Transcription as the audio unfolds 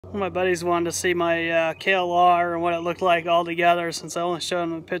My buddies wanted to see my KLR and what it looked like all together, since I only showed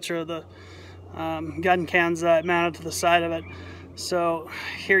them a picture of the gun cans that I mounted to the side of it. So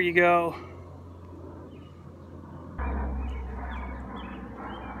here you go.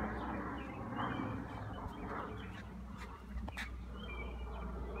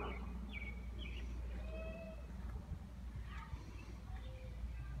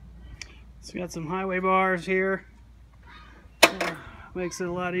 So we got some highway bars here. Makes it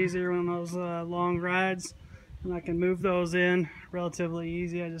a lot easier on those long rides, and I can move those in relatively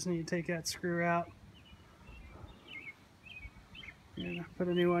easy. I just need to take that screw out and put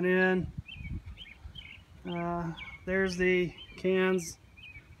a new one in. There's the cans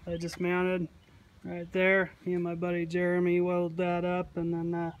I just mounted right there. Me and my buddy Jeremy welded that up and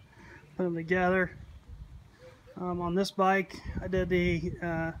then put them together. On this bike I did the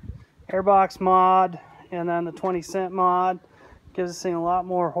airbox mod and then the 20-cent mod. Gives this thing a lot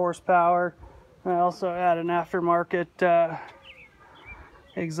more horsepower. I also add an aftermarket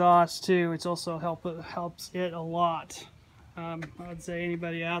exhaust too, which also helps it a lot. I'd say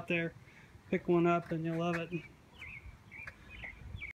anybody out there, pick one up and you'll love it.